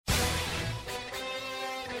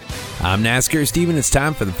I'm NASCAR Steven. It's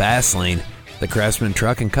time for the Fast Lane. The Craftsman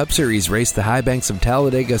Truck and Cup Series raced the high banks of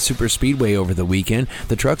Talladega Superspeedway over the weekend.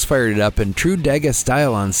 The trucks fired it up in true Dega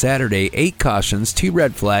style on Saturday. 8 cautions, 2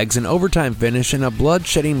 red flags, an overtime finish, and a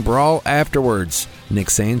blood-shedding brawl afterwards. Nick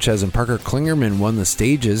Sanchez and Parker Klingerman won the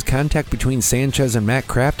stages. Contact between Sanchez and Matt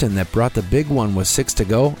Crafton that brought the big one with 6 to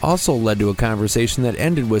go also led to a conversation that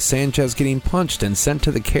ended with Sanchez getting punched and sent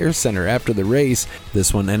to the care center after the race.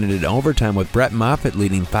 This one ended in overtime with Brett Moffitt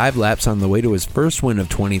leading 5 laps on the way to his first win of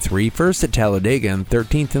 23, first at Talladega and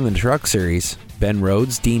 13th in the Truck Series. Ben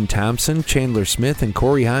Rhodes, Dean Thompson, Chandler Smith, and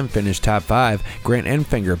Corey Heim finished top 5. Grant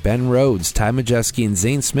Enfinger, Ben Rhodes, Ty Majeski, and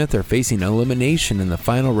Zane Smith are facing elimination in the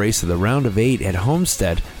final race of the round of 8 at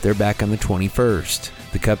Homestead. They're back on the 21st.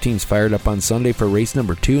 The Cup teams fired up on Sunday for race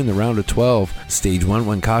number 2 in the round of 12. Stage 1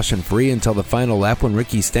 went caution-free until the final lap when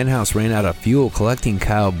Ricky Stenhouse ran out of fuel, collecting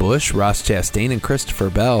Kyle Busch, Ross Chastain, and Christopher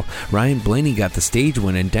Bell. Ryan Blaney got the stage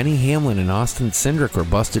win, and Denny Hamlin and Austin Cindric were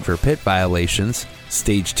busted for pit violations.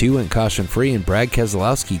 Stage 2 went caution-free and Brad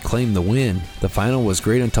Keselowski claimed the win. The final was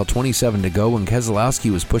great until 27 to go when Keselowski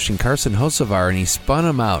was pushing Carson Hocevar and he spun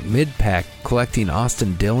him out mid-pack, collecting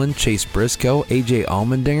Austin Dillon, Chase Briscoe, AJ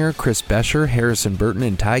Allmendinger, Chris Bescher, Harrison Burton,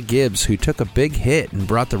 and Ty Gibbs, who took a big hit and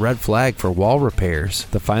brought the red flag for wall repairs.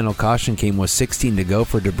 The final caution came with 16 to go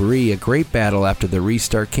for debris. A great battle after the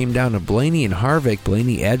restart came down to Blaney and Harvick.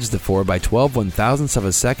 Blaney edged the 4 by 12 one-thousandths of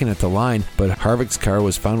a second at the line, but Harvick's car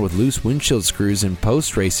was found with loose windshield screws in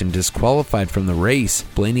post-race and disqualified from the race.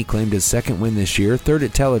 Blaney claimed his second win this year, 3rd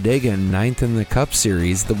at Talladega and 9th in the Cup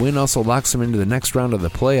Series. The win also locks him into the next round of the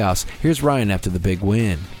playoffs. Here's Ryan after the big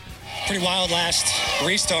win. Pretty wild last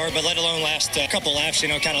restart, but let alone last couple laps,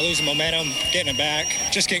 kind of losing momentum, getting it back,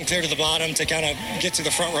 just getting clear to the bottom to kind of get to the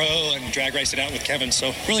front row and drag race it out with Kevin.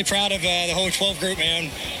 So really proud of the whole 12 group, man.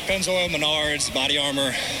 Pennzoil, Menards, Body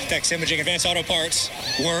Armor, Dex Imaging, Advanced Auto Parts,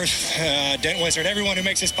 Worth, Dent Wizard, everyone who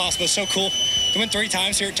makes this possible. It's so cool. To win 3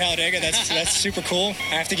 times here at Talladega, that's super cool.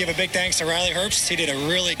 I have to give a big thanks to Riley Herbst. He did a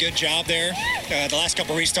really good job there. The last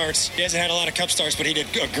couple restarts, he hasn't had a lot of Cup starts, but he did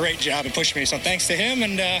a great job and pushed me. So thanks to him,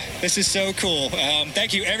 and this is so cool.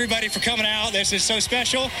 Thank you, everybody, for coming out. This is so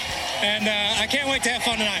special, and I can't wait to have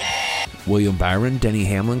fun tonight. William Byron, Denny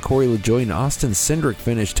Hamlin, Corey LaJoie, and Austin Cindric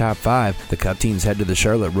finished top 5. The Cup teams head to the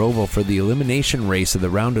Charlotte Roval for the elimination race of the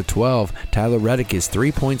round of 12. Tyler Reddick is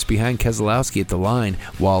 3 points behind Keselowski at the line.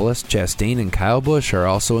 Wallace, Chastain, and Kyle Busch are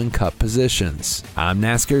also in Cup positions. I'm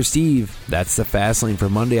NASCAR Steve. That's the Fast Lane for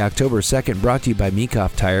Monday, October 2nd, brought to you by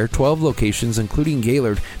Meekoff Tire. 12 locations, including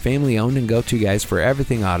Gaylord, family-owned and go-to guys for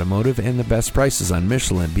everything automotive and the best prices on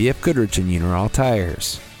Michelin, BF Goodrich, and Uniroyal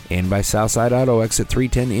tires. And by Southside Auto, exit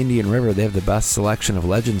 310 Indian River. They have the best selection of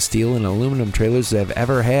Legend steel and aluminum trailers they've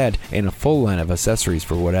ever had, and a full line of accessories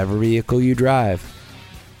for whatever vehicle you drive.